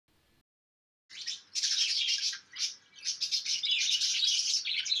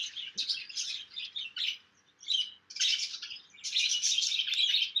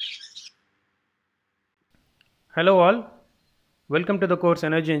Hello all, welcome to the course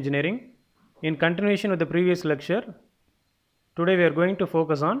Energy Engineering. In continuation with the previous lecture, today we are going to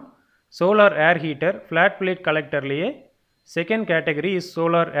focus on solar air heater, flat plate collector liye. Second category is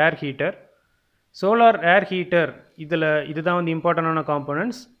solar air heater. Solar air heater, இதுதான் வந்து இம்பார்ட்டண்டான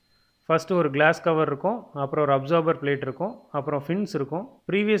components. First ஒரு class cover இருக்கும், அப்புறம் ஒரு absorber plate இருக்கும், அப்புறம் fins இருக்கும்.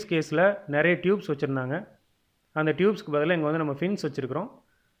 ப்ரீவியஸ் கேஸில் நிறைய டியூப்ஸ் வச்சுருந்தாங்க. அந்த டியூப்ஸ்க்கு பதிலாக இங்கே வந்து நம்ம ஃபின்ஸ் வச்சுருக்கிறோம்.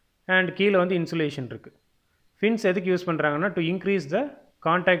 அண்ட் கீழே வந்து இன்சுலேஷன் இருக்குது. ஃபின்ஸ் எதுக்கு யூஸ் பண்ணுறாங்கன்னா to increase the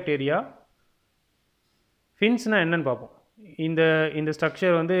contact area. ஃபின்ஸ்னால் என்னென்னு பார்ப்போம். இந்த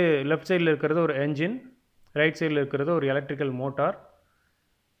ஸ்ட்ரக்சர் வந்து லெஃப்ட் சைடில் இருக்கிறது ஒரு என்ஜின், ரைட் சைடில் இருக்கிறது ஒரு எலக்ட்ரிக்கல் மோட்டார்.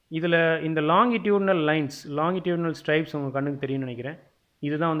 இதில் இந்த லாங்கிடியூட்னல் லைன்ஸ், லாங்கிடியூட்னல் ஸ்ட்ரைப்ஸ் உங்கள் கண்ணுக்கு தெரியும்னு நினைக்கிறேன்.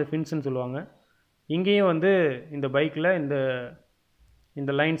 இதுதான் வந்து ஃபின்ஸ்ன்னு சொல்லுவாங்க. இங்கேயும் வந்து இந்த பைக்கில்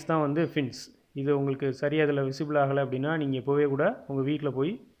இந்த லைன்ஸ் தான் வந்து ஃபின்ஸ். இது உங்களுக்கு சரியாக அதில் விசிபிள் ஆகலை அப்படின்னா நீங்கள் இப்போவே கூட உங்கள் வீட்டில்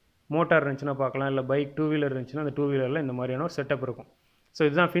போய் மோட்டார் இருந்துச்சுன்னா பார்க்கலாம், இல்லை பைக் டூ வீலர் இருந்துச்சுன்னா அந்த டூ வீலரில் இந்த மாதிரியான ஒரு செட்டப் இருக்கும். ஸோ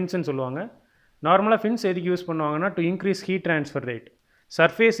இதுதான் ஃபின்ஸ்ன்னு சொல்லுவாங்க. நார்மலாக ஃபின்ஸ் எதுக்கு யூஸ் பண்ணுவாங்கன்னா to increase heat transfer rate.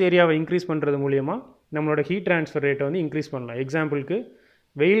 Surface ஏரியாவை இன்க்ரீஸ் பண்ணுறது மூலிமா நம்மளோட ஹீட் ட்ரான்ஸ்ஃபர் ரேட்டை வந்து இன்க்ரீஸ் பண்ணலாம். எக்ஸாம்பிளுக்கு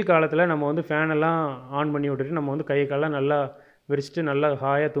வெயில் காலத்தில் நம்ம வந்து ஃபேனெல்லாம் ஆன் பண்ணி விட்டுட்டு நம்ம வந்து கை காலெல்லாம் நல்லா விரிச்சிட்டு நல்லா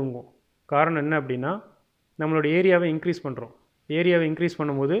ஹாயாக தூங்குவோம். காரணம் என்ன அப்படின்னா நம்மளோட ஏரியாவை இன்க்ரீஸ் பண்ணுறோம். ஏரியாவை இன்க்ரீஸ்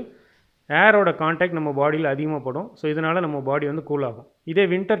பண்ணும்போது ஏரோட கான்டாக்ட் நம்ம பாடியில் அதிகமாக படும். ஸோ இதனால் நம்ம பாடி வந்து கூல் ஆகும். இதே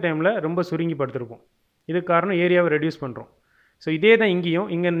வின்டர் டைமில் ரொம்ப சுருங்கி படுத்திருப்போம். இதுக்கு காரணம் ஏரியாவை ரெடியூஸ் பண்ணுறோம். ஸோ இதே தான் இங்கேயும்.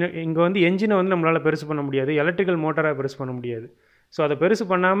 இங்கே வந்து என்ஜினை வந்து நம்மளால் பெருசு பண்ண முடியாது, எலக்ட்ரிக்கல் மோட்டராக பெருசு பண்ண முடியாது. ஸோ அதை பெருசு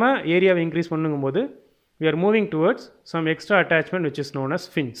பண்ணாமல் ஏரியாவை increase பண்ணுங்கும்போது we are moving towards some extra attachment which is known as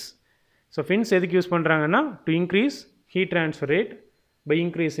fins. So fins எதுக்கு யூஸ் பண்ணுறாங்கன்னா to increase heat transfer rate by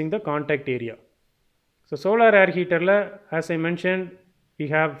increasing the contact area. So solar air heaterல as I mentioned we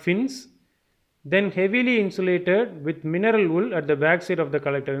have fins, then heavily insulated with mineral wool at the back side of the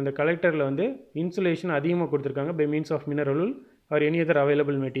collector. இந்த collectorல வந்து insulation அதிகமாக கொடுத்துருக்காங்க by means of mineral wool or any other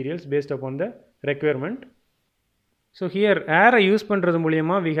available materials based upon the requirement. So here air use பண்ணுறது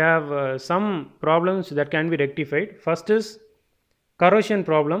மூலிமா we have some problems that can be rectified. First is corrosion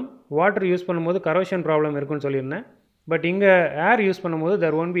problem. Water use பண்ணும்போது corrosion problem இருக்குன்னு சொல்லியிருந்தேன். But இங்கே ஏர் use பண்ணும்போது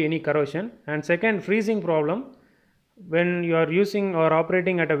there won't be any corrosion. And second, freezing problem. When you are using or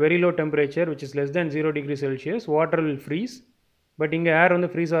operating at a very low temperature which is less than 0 degrees Celsius, water will freeze. But இங்கே ஏர் வந்து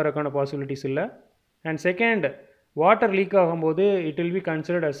freeze ஆகிறதுக்கான possibilities இல்லை. And second, water league ஆகும்போது it will be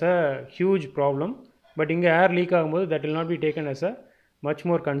considered as a huge problem. But இங்கே ஏர் league ஆகும்போது that will not be taken as a much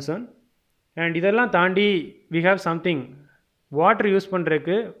more concern. And இதெல்லாம் தாண்டி we have something. Water use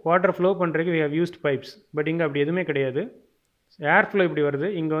பண்ணுறதுக்கு, water flow பண்ணுறதுக்கு we have used pipes. But இங்கே அப்படி எதுவுமே கிடையாது. ஏர் ஃப்ளோ இப்படி வருது.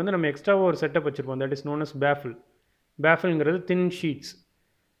 இங்கே வந்து நம்ம எக்ஸ்ட்ராவாக ஒரு செட்டப் வச்சுருப்போம், that is known as baffle. பேஃபில்ங்கிறது thin sheets.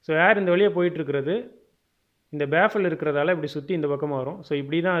 So air இந்த வழியாக போயிட்டுருக்கிறது, இந்த பேஃபில் இருக்கிறதால இப்படி சுற்றி இந்த பக்கமாக வரும். ஸோ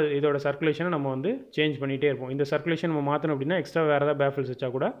இப்படி தான் இதோட சர்க்குலேஷனை நம்ம வந்து சேஞ்ச் பண்ணிகிட்டே இருப்போம். இந்த சர்க்குலேஷன் நம்ம மாற்றணும் அப்படின்னா எக்ஸ்ட்ரா வேறு ஏதாவது பேஃபில்ஸ் வச்சா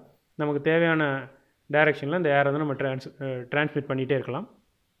கூட நமக்கு தேவையான டைரெக்ஷனில் இந்த ஏரை வந்து நம்ம டிரான்ஸ்மிட் பண்ணிகிட்டே இருக்கலாம்.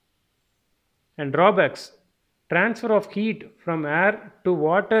 And drawbacks: transfer of heat from air to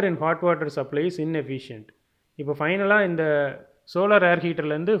water in hot water supply is inefficient. இப்போ ஃபைனலாக இந்த சோலார் ஏர்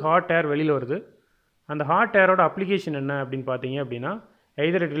ஹீட்டர்லேருந்து ஹாட் ஏர் வெளியில் வருது. அந்த ஹாட் ஏரோட அப்ளிகேஷன் என்ன அப்படின்னு பார்த்தீங்க அப்படின்னா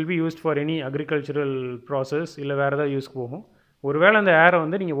either it will be used for any agricultural process, இல்லை வேறு ஏதாவது யூஸ்க்கு போகும். ஒருவேளை அந்த ஏரை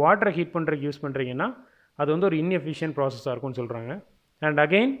வந்து நீங்கள் வாட்டரை ஹீட் பண்ணுறதுக்கு யூஸ் பண்ணுறீங்கன்னா அது வந்து ஒரு இன்எஃபிஷியன்ட் ப்ராசஸாக இருக்கும்னு சொல்கிறாங்க. And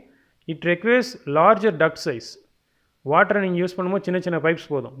again it requires larger duct size. வாட்டரை நீங்கள் யூஸ் பண்ணும்போது சின்ன சின்ன பைப்ஸ்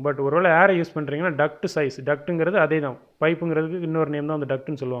போதும். பட் ஒருவேளை ஏரை யூஸ் பண்ணுறீங்கன்னா டக்ட் சைஸ், டக்ட்டுங்கிறது அதே தான், பைப்புங்கிறதுக்கு இன்னொரு நேம் தான் அந்த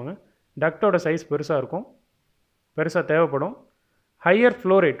டக்ட்டுன்னு சொல்லுவாங்க. டக்டோட சைஸ் பெருசாக இருக்கும், பெருசாக தேவைப்படும். ஹையர்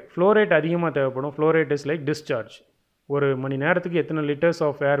ஃப்ளோ ரேட் அதிகமாக தேவைப்படும். Flow rate is like discharge. ஒரு மணி நேரத்துக்கு எத்தனை லிட்டர்ஸ்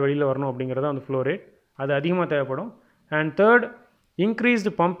ஆஃப் ஏர் வெளியில் வரணும் அப்படிங்கிறது அந்த ஃப்ளோ ரேட், அது அதிகமாக தேவைப்படும். And third,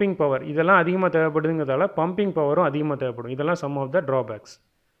 increased pumping power. இதெல்லாம் அதிகமாக தேவைப்படுதுங்கிறதால பம்பிங் பவரும் அதிகமாக தேவைப்படும். இதெல்லாம் some of the drawbacks.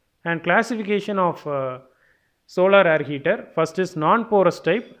 And classification of solar air heater: first is நான் porous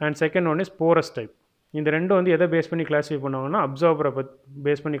type and second one is porous type. இந்த ரெண்டும் வந்து எதை பேஸ் பண்ணி கிளாஸிஃபை பண்ணுவாங்கன்னா அப்சார்பரை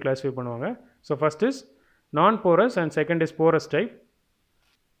பேஸ் பண்ணி கிளாஸிஃபை பண்ணுவாங்க. ஸோ ஃபர்ஸ்ட் இஸ் நான் porous and second is porous type.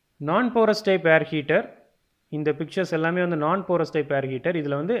 நான் போரஸ் டைப் ஏர் ஹீட்டர், இந்த பிக்சர்ஸ் எல்லாமே வந்து நான் போரஸ் டைப் ஏர் ஹீட்டர்.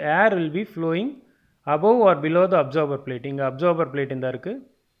 இதில் வந்து ஏர் will be flowing above are below the absorber plate. இங்கே அப்சார்பர் பிளேட் இந்த இருக்குது.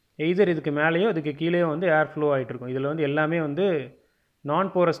 எய்தர் இதுக்கு மேலேயோ இதுக்கு கீழேயோ வந்து ஏர் ஃப்ளோ ஆகிட்டு இருக்கும். இதில் வந்து எல்லாமே வந்து நான்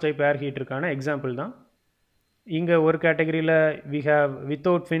போரஸ் டைப் ஏர் ஹீட்டருக்கான எக்ஸாம்பிள் தான். இங்கே ஒரு கேட்டகரியில் we have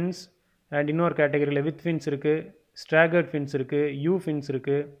without fins and இன்னொரு கேட்டகரியில் வித் ஃபின்ஸ் இருக்குது, ஸ்ட்ராகர்ட் ஃபின்ஸ் இருக்குது, யூ ஃபின்ஸ்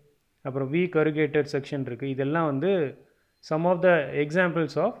இருக்குது, அப்புறம் வி கருகேட்டட் செக்ஷன் இருக்குது. இதெல்லாம் வந்து some of the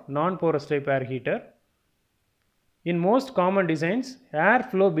examples of non-porous type air heater. In most common designs, air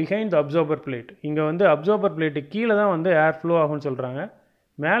flow behind the absorber plate. இங்கே வந்து absorber plate கீழே தான் வந்து air flow ஆகும்னு சொல்கிறாங்க.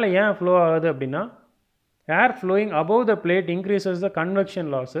 மேலே ஏன் flow ஆகுது அப்படின்னா Air flowing above the plate increases the convection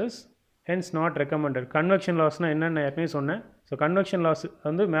losses, hence not recommended. Convection loss na enna na ஏற்கனவே சொன்னேன். So convection loss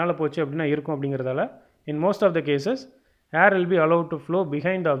வந்து மேலே போச்சு அப்படின்னா இருக்கும் அப்படிங்கிறதால in most of the cases air will be allowed to flow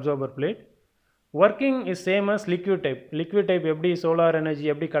behind the absorber plate. Working is same as liquid type. Liquid type எப்படி solar energy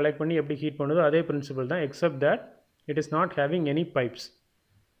எப்படி collect பண்ணி எப்படி heat பண்ணுதோ அதே principle தான், except that it is not having any pipes.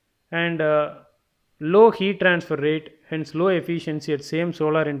 And low heat transfer rate, hence low efficiency at same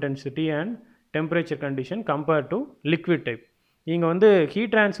solar intensity and temperature condition compared to liquid type. இங்கே வந்து heat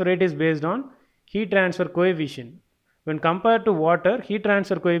transfer rate is based on heat transfer coefficient. When compared to water, heat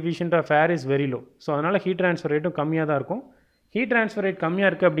transfer coefficient of air is very low. So அதனால் heat transfer rate கம்மியாக தான் இருக்கும். heat transfer rate கம்மியாக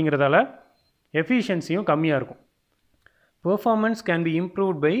இருக்குது அப்படிங்கிறதால efficiencyயும் கம்மியாக இருக்கும். Performance can be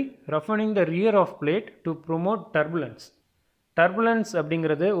improved by roughening the rear of plate to promote turbulence. Turbulence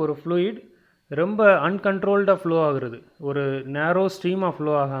அப்படிங்கிறது ஒரு fluid ரொம்ப அன்கண்ட்ரோல்டாக ஃப்ளோ ஆகுறது, ஒரு நேரோ ஸ்ட்ரீமாக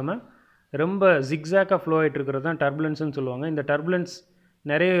ஃப்ளோ ஆகாமல் ரொம்ப ஜிக்ஸாக்காக ஃப்ளோ ஆகிட்டு இருக்கிறது தான் டர்புலன்ஸ்னு சொல்லுவாங்க. இந்த டர்புலன்ஸ்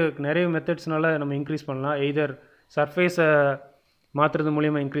நிறைய மெத்தட்ஸ்னால நம்ம இன்க்ரீஸ் பண்ணலாம். எய்தர் சர்ஃபேஸை மாற்றுறது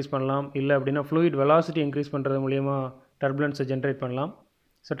மூலிமா இன்க்ரீஸ் பண்ணலாம், இல்லை அப்படின்னா ஃப்ளூயிட் வெலாசிட்டி இன்க்ரீஸ் பண்ணுறது மூலிமா டர்புலன்ஸை ஜென்ரேட் பண்ணலாம்.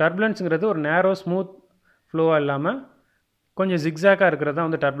 ஸோ டர்புலன்ஸுங்கிறது ஒரு நேரோ ஸ்மூத் ஃப்ளோவாக இல்லாமல் கொஞ்சம் ஜிக்ஸாக்காக இருக்கிறது தான்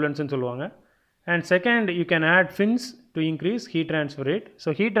வந்து டர்புலன்ஸ்னு சொல்லுவாங்க. And second, you can add fins to increase heat transfer rate. So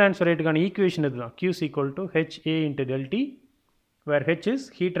heat transfer rate கான equation இதுதான், Q is equal to HA into del T, where H is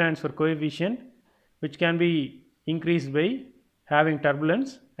heat transfer coefficient which can be increased by having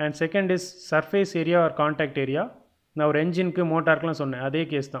turbulence, and second is surface area or contact area. நான் ஒரு என்ஜினுக்கு மோட்டாருக்குலாம் சொன்னேன், அதே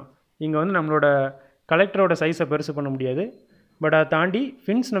case தான். இங்கே வந்து நம்மளோட கலெக்டரோட சைஸை பெருசு பண்ண முடியாது, பட் அதை தாண்டி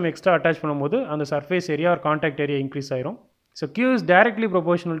ஃபின்ஸ் நம்ம எக்ஸ்ட்ரா அட்டாச் பண்ணும்போது அந்த சர்ஃபேஸ் ஏரியா ஒரு கான்டாக்ட் ஏரியா இன்க்ரீஸ் ஆயிரும். So Q is directly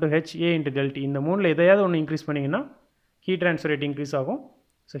proportional to HA into del T. இந்த மூணில் எதையாவது ஒன்று இன்க்ரீஸ் பண்ணிங்கன்னா ஹீட் ட்ரான்ஸ்ஃபர் ரேட் இன்க்ரீஸ் ஆகும்.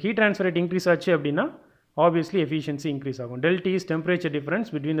 So heat transfer rate increase ஆச்சு அப்படின்னா ஆப்வியஸ்லி எஃபிஷியன்சி இன்க்ரீஸ் ஆகும். del T is temperature difference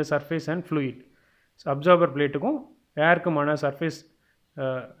between the surface and fluid. So absorber பிளேட்டுக்கும் ஏருக்குமான surface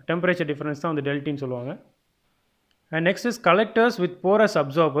temperature difference தான் வந்து del Tன்னு சொல்லுவாங்க. And next is collectors with porous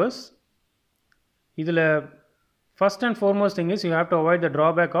absorbers. இதில் first and foremost thing is you have to avoid the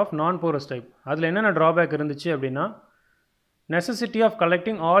drawback of நான் porous type. அதில் என்னென்ன drawback இருந்துச்சு அப்படின்னா, necessity of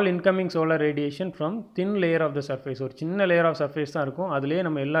collecting all incoming solar radiation from thin layer of the surface. ஒரு சின்ன layer of surface தான் இருக்கும், அதுலேயே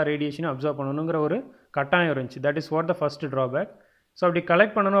நம்ம எல்லா ரேடியேஷனும் அப்சர்வ் பண்ணணுங்கிற ஒரு கட்டாயம் இருந்துச்சு. That is what the first drawback. So அப்படி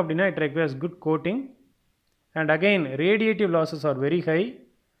கலெக்ட் பண்ணணும் அப்படின்னா it requires good coating. And again radiative losses are very high.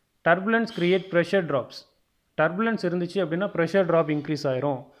 Turbulence create pressure drops. Turbulence இருந்துச்சு அப்படின்னா ப்ரெஷர் ட்ராப் இன்க்ரீஸ்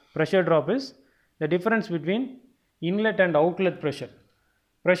ஆயிரும். Pressure drop is the difference between inlet and outlet pressure.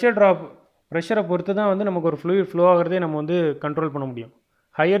 Pressure drop ப்ரெஷரை பொறுத்து தான் வந்து நமக்கு ஒரு fluid flow ஆகிறதே நம்ம வந்து கண்ட்ரோல் பண்ண முடியும்.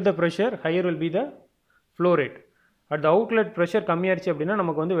 Higher the pressure higher will be the flow rate. At the outlet pressure கம்மியாகிடுச்சு அப்படின்னா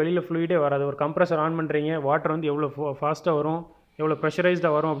நமக்கு வந்து வெளியில் ஃப்ளூயிடே வராது. ஒரு கம்ப்ரஸர் ஆன் பண்ணுறீங்க, வாட்டர் வந்து எவ்வளோ ஃபாஸ்ட்டாக வரும், எவ்வளோ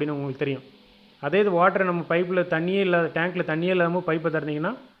ப்ரெஷரைஸ்டாக வரும் அப்படின்னு உங்களுக்கு தெரியும். அதே இது வாட்டரை நம்ம பைப்பில் தண்ணியே இல்லாத டேங்க்கில் தண்ணியே இல்லாமல் பைப்பை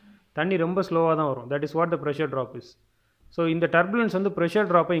திறந்தீங்கன்னா தண்ணி ரொம்ப ஸ்லோவாக தான் வரும். That is what the pressure drop is. So இந்த டர்புலன்ஸ் வந்து ப்ரெஷர்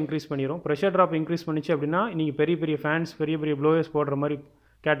ட்ராப்பை இன்க்ரீஸ் பண்ணிடும். ப்ரெஷர் ட்ராப் இன்க்ரீஸ் பண்ணிச்சு அப்படின்னா நீங்கள் பெரிய பெரிய ஃபேன்ஸ் பெரிய பெரிய ப்ளோயர்ஸ் போடுற மாதிரி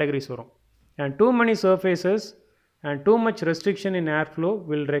கேட்டகரிஸ் வரும். And too many surfaces and too much restriction in airflow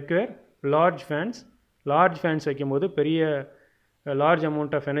will require large fans. Large fans வைக்கும்போது பெரிய large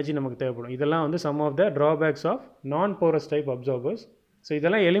amount of energy நமக்கு தேவைப்படும். இதெல்லாம் வந்து some of the drawbacks of non-porous type absorbers. So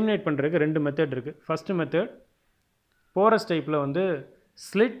இதெல்லாம் எலிமினேட் பண்ணுறதுக்கு ரெண்டு மெத்தட் இருக்குது. ஃபஸ்ட்டு மெத்தட் porous டைப்பில் வந்து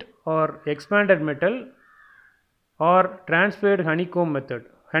slit or expanded metal or transpired honeycomb method,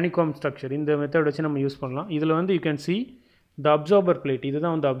 honeycomb structure, இந்த மெத்தட் வச்சு நம்ம யூஸ் பண்ணலாம். இதில் வந்து you can see the absorber plate.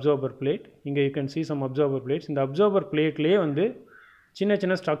 இதுதான் வந்து absorber plate. இங்கே you can see some absorber plates. இந்த absorber plateலேயே வந்து சின்ன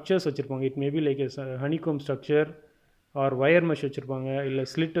சின்ன ஸ்ட்ரக்சர்ஸ் வச்சுருப்பாங்க. It maybe like honeycomb structure R wire mesh வச்சுருப்பாங்க, இல்லை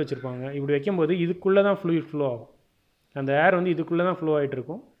ஸ்லிட் வச்சுருப்பாங்க. இப்படி வைக்கும்போது இதுக்குள்ளே தான் fluid flow ஆகும். அந்த ஏர் வந்து இதுக்குள்ளே தான் ஃப்ளோ ஆகிட்டு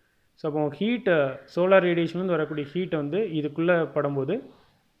இருக்கும். ஸோ அப்போ ஹீட்டை சோலார் ரேடியேஷன்லேருந்து வரக்கூடிய ஹீட்டை வந்து இதுக்குள்ளே படும்போது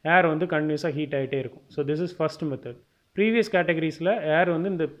ஏர் வந்து கண்டினியூஸாக ஹீட் ஆகிட்டே இருக்கும். So this is first method. Previous கேட்டகரிஸில் ஏர்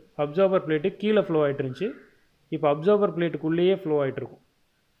வந்து இந்த அப்சார்பர் பிளேட்டு கீழே ஃப்ளோ ஆகிட்டு இருந்துச்சு, இப்போ அப்சார்பர் பிளேட்டுக்குள்ளேயே ஃப்ளோ ஆகிட்டு இருக்கும்.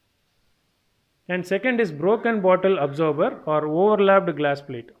 And second is broken bottle absorber R ஓவர்லேப்டு glass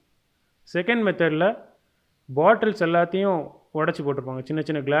plate. Second மெத்தடில் பாட்டில்ஸ் எல்லாத்தையும் உடச்சி போட்டிருப்பாங்க, சின்ன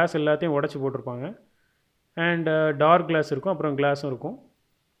சின்ன கிளாஸ் எல்லாத்தையும் உடச்சி போட்டிருப்பாங்க. அண்ட் டார்க் கிளாஸ் இருக்கும், அப்புறம் கிளாஸும் இருக்கும்.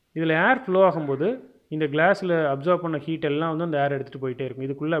 இதில் ஏர் ஃப்ளோ ஆகும்போது இந்த கிளாஸில் அப்சார்ப் பண்ண ஹீட் எல்லாம் வந்து அந்த ஏர் எடுத்துகிட்டு போயிட்டே இருக்கும்,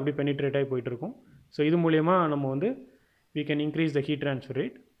 இதுக்குள்ளே அப்படி பெனிட்ரேட் ஆகி போயிட்டு இருக்கும். ஸோ இது மூலயமா நம்ம வந்து we can increase the heat transfer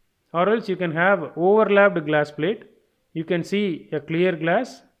rate. Or else you can have overlapped glass plate. You can see a clear glass,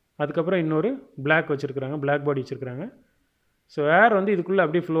 அதுக்கப்புறம் இன்னொரு பிளாக் வச்சுருக்குறாங்க, பிளாக் பாடி வச்சுருக்குறாங்க. ஸோ ஏர் வந்து இதுக்குள்ளே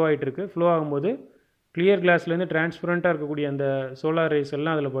அப்படியே ஃப்ளோ ஆகிட்டு இருக்குது. ஃப்ளோ ஆகும்போது கிளியர் கிளாஸ்லேருந்து டிரான்ஸ்பரண்ட்டாக இருக்கக்கூடிய அந்த சோலார் ரேஸ்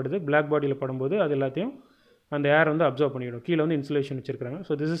எல்லாம் அதில் படுது, பிளாக் பாடியில் படும்போது அது எல்லாத்தையும் அந்த ஏர் வந்து அப்சர்வ் பண்ணிவிடும். கீழே வந்து இன்சுலேஷன் வச்சுருக்காங்க.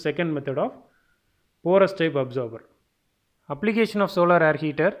 So this is second method of porous type absorber. Application of solar air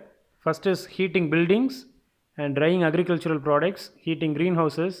heater. First is heating buildings and drying agricultural products, heating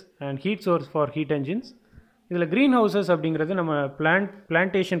greenhouses and heat source for heat engines. இதில் green houses அப்படிங்கிறது நம்ம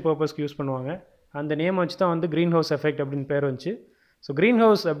plantation பர்பஸ்க்கு use பண்ணுவாங்க. அந்த name வச்சு தான் வந்து green house effect அப்படின்னு பேர் வந்துச்சு. ஸோ க்ரீன்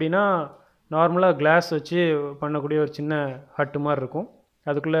ஹவுஸ் அப்படின்னா நார்மலாக கிளாஸ் வச்சு பண்ணக்கூடிய ஒரு சின்ன ஹட்டு மாதிரி இருக்கும்.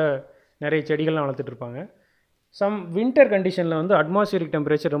 அதுக்குள்ளே நிறைய செடிகள்லாம் வளர்த்துட்டு இருப்பாங்க. சம் வின்டர் கண்டிஷனில் வந்து அட்மாஸ்பியரிக்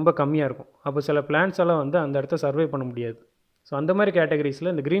டெம்பரேச்சர் ரொம்ப கம்மியாக இருக்கும். அப்போ சில பிளான்ட்ஸ் எல்லாம் வந்து அந்த இடத்த சர்வே பண்ண முடியாது. ஸோ அந்த மாதிரி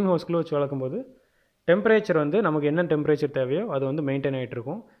கேட்டகரிஸில் இந்த க்ரீன் ஹவுஸ்க்குள்ளே வச்சு வளர்க்கும்போது டெம்பரேச்சர் வந்து நமக்கு என்ன டெம்பரேச்சர் தேவையோ அது வந்து மெயின்டைன் ஆகிட்டு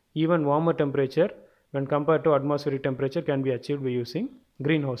இருக்கும். Even warmer temperature when compared to atmospheric temperature can be achieved by using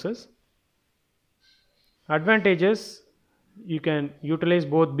greenhouses. Advantages: you can utilize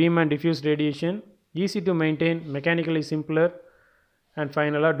both beam and diffuse radiation, easy to maintain, mechanically simpler, and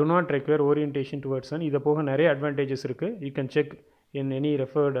finally do not require orientation towards sun. இத போக நிறைய advantages இருக்கு. You can check in any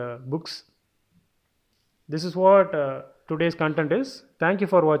referred books. This is what today's content is. Thank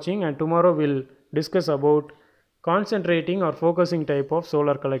you for watching, and tomorrow we'll discuss about concentrating or focusing type of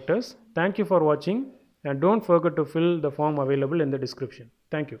solar collectors. Thank you for watching, and don't forget to fill the form available in the description.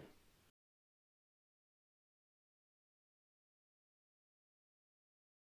 Thank you.